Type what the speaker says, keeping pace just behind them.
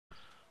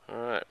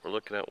Alright, we're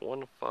looking at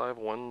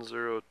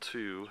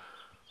 15102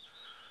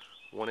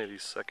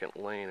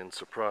 182nd Lane in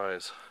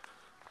Surprise.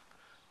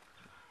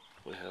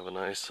 We have a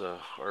nice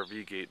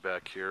RV gate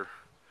back here,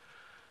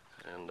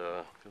 and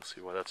you'll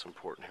see why that's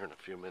important here in a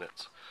few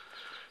minutes.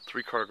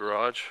 3-car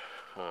garage.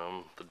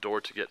 The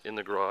door to get in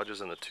the garage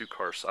is in the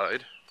 2-car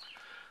side.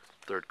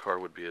 Third car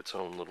would be its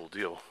own little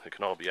deal. It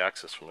can all be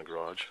accessed from the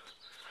garage.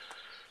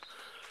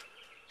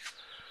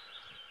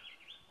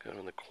 Kind of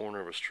in the corner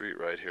of a street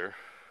right here.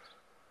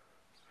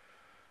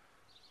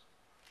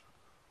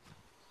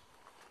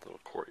 Little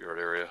courtyard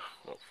area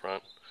up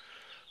front.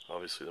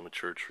 Obviously the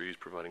mature trees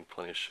providing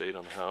plenty of shade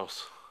on the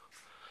house.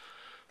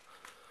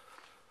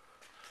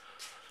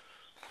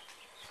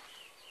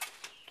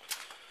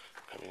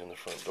 Coming in the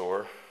front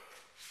door,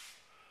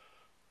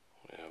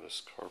 we have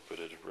this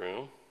carpeted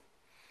room.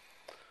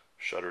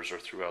 Shutters are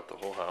throughout the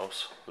whole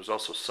house. There's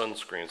also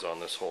sunscreens on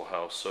this whole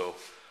house, so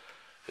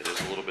it is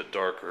a little bit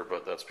darker,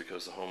 but that's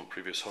because the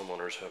previous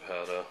homeowners have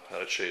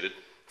had it shaded.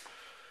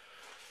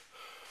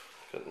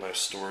 Got a nice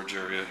storage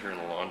area here in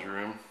the laundry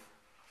room.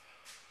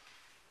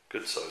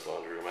 Good sized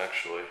laundry room,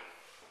 actually.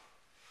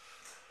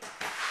 The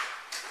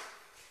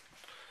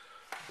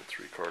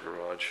 3-car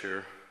garage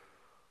here.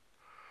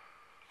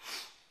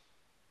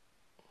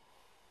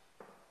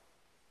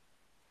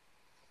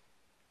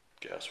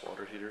 Gas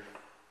water heater.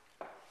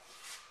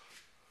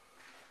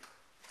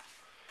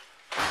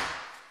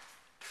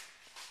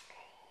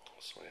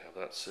 So we have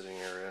that sitting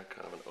area,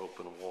 kind of an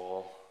open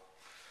wall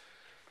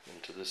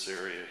into this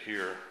area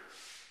here.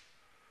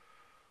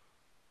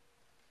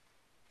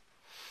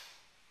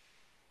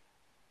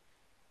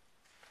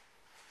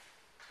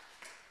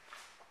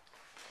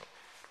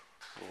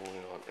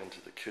 Rolling on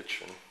into the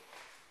kitchen.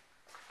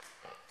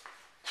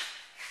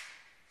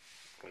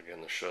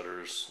 Again, the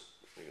shutters,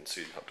 you can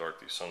see how dark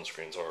these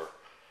sunscreens are.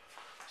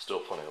 Still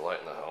plenty of light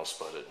in the house,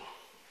 but it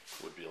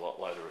would be a lot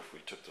lighter if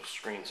we took those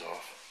screens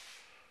off.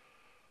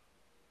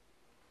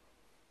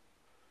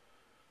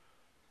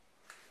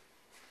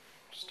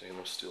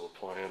 Stainless steel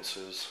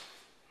appliances.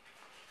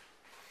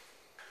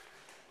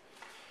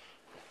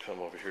 We'll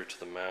come over here to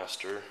the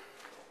master.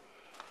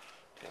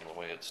 And the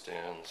way it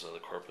stands, the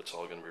carpet's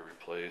all going to be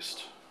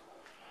replaced.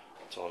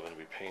 It's all going to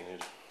be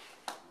painted.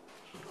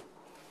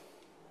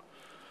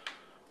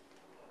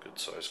 Good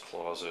sized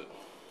closet.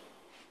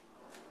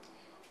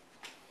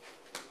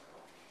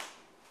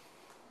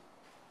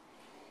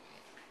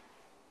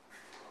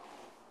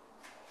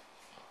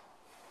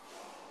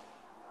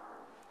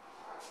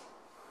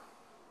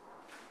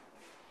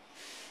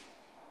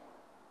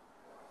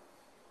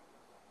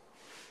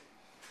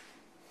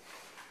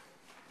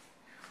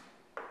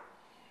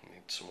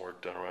 Some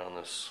work done around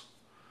this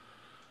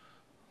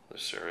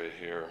area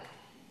here.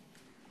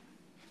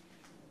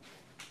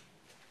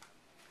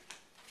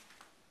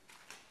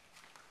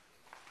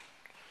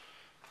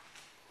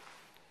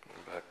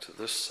 Going back to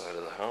this side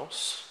of the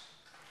house.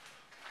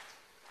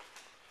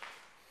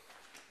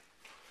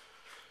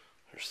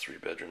 There's 3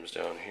 bedrooms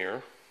down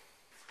here.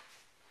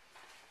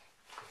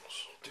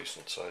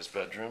 Decent sized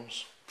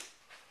bedrooms.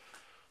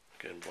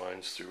 Again,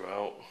 blinds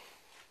throughout.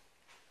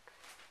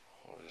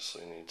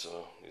 Obviously needs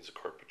a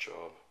carpet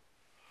job.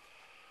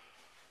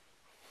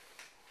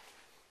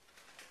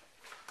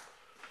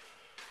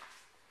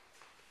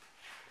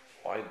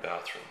 Wide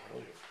bathroom,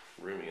 really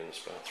roomy in this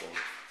bathroom.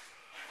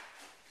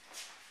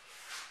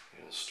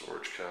 And a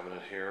storage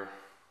cabinet here.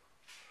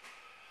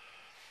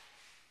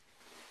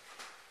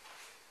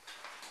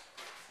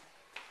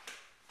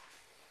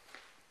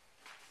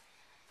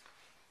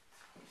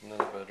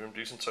 Another bedroom,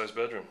 decent sized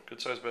bedroom,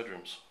 good sized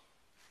bedrooms.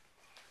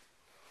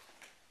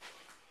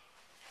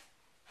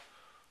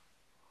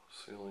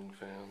 Ceiling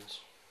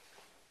fans.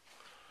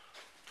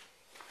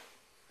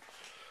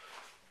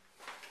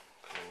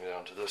 Coming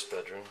down to this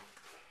bedroom.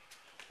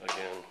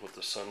 Again, with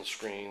the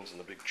sunscreens and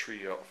the big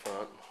tree out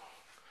front.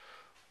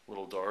 A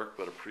little dark,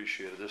 but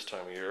appreciated this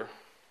time of year.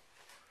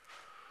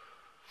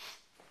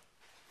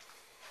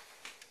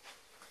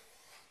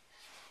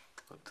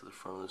 Up to the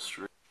front of the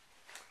street.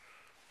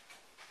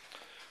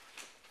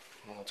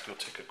 Now let's go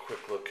take a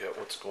quick look at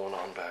what's going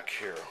on back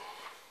here.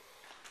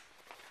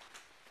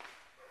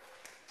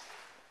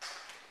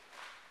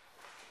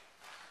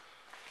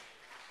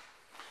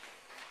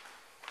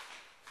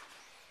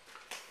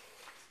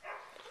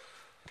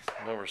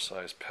 An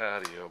oversized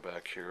patio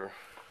back here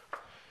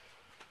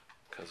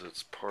because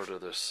it's part of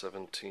this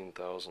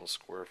 17,000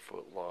 square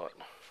foot lot.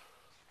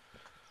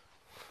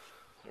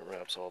 It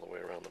wraps all the way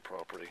around the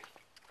property.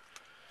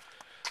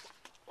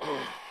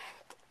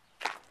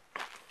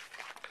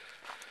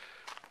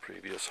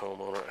 Previous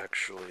homeowner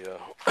actually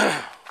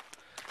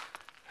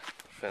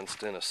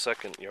fenced in a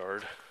second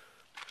yard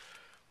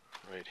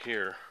right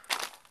here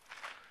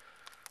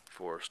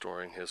for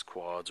storing his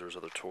quads or his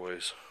other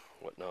toys,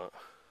 whatnot.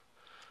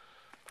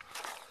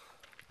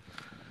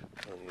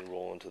 And you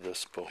roll into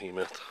this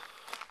behemoth.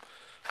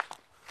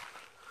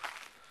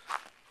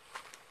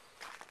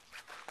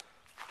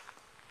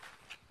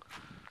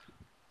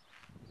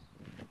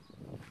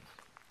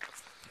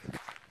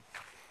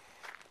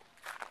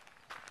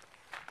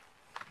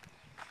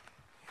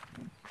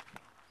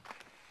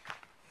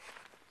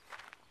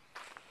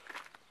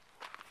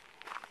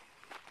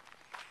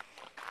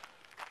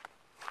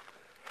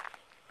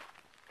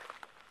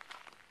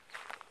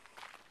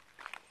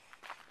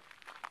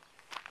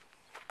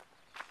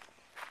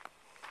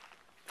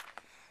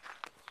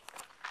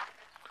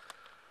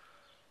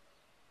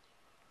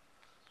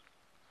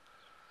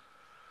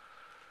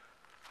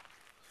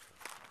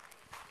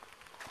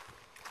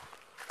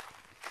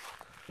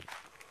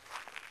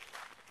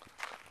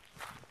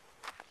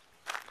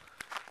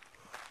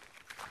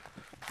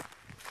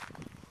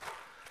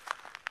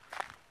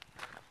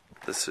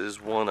 This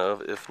is one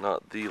of, if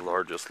not the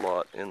largest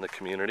lot in the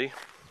community.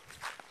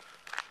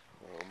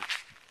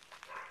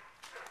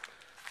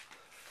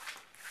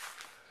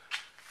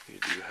 You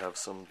do have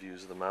some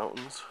views of the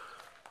mountains.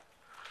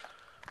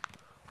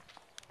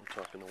 I'm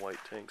talking the white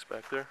tanks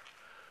back there.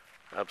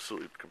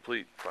 Absolutely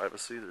complete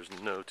privacy. There's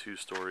no 2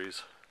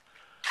 stories.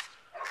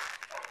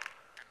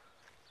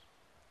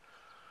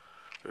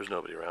 There's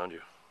nobody around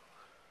you.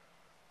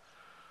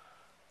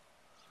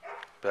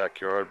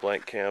 Backyard,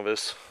 blank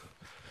canvas,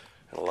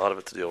 and a lot of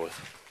it to deal with.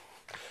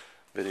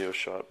 Video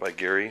shot by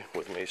Gary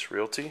with MASE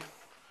Realty.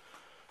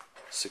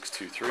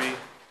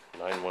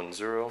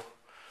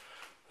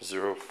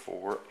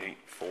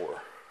 623-910-0484.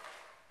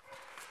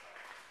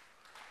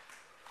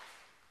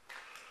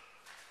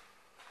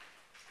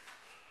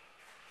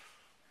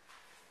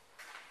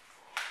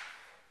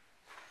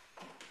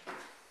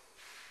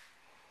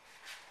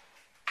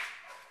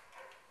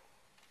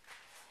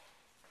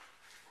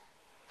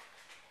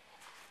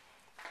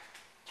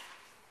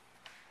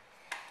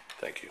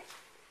 Thank you.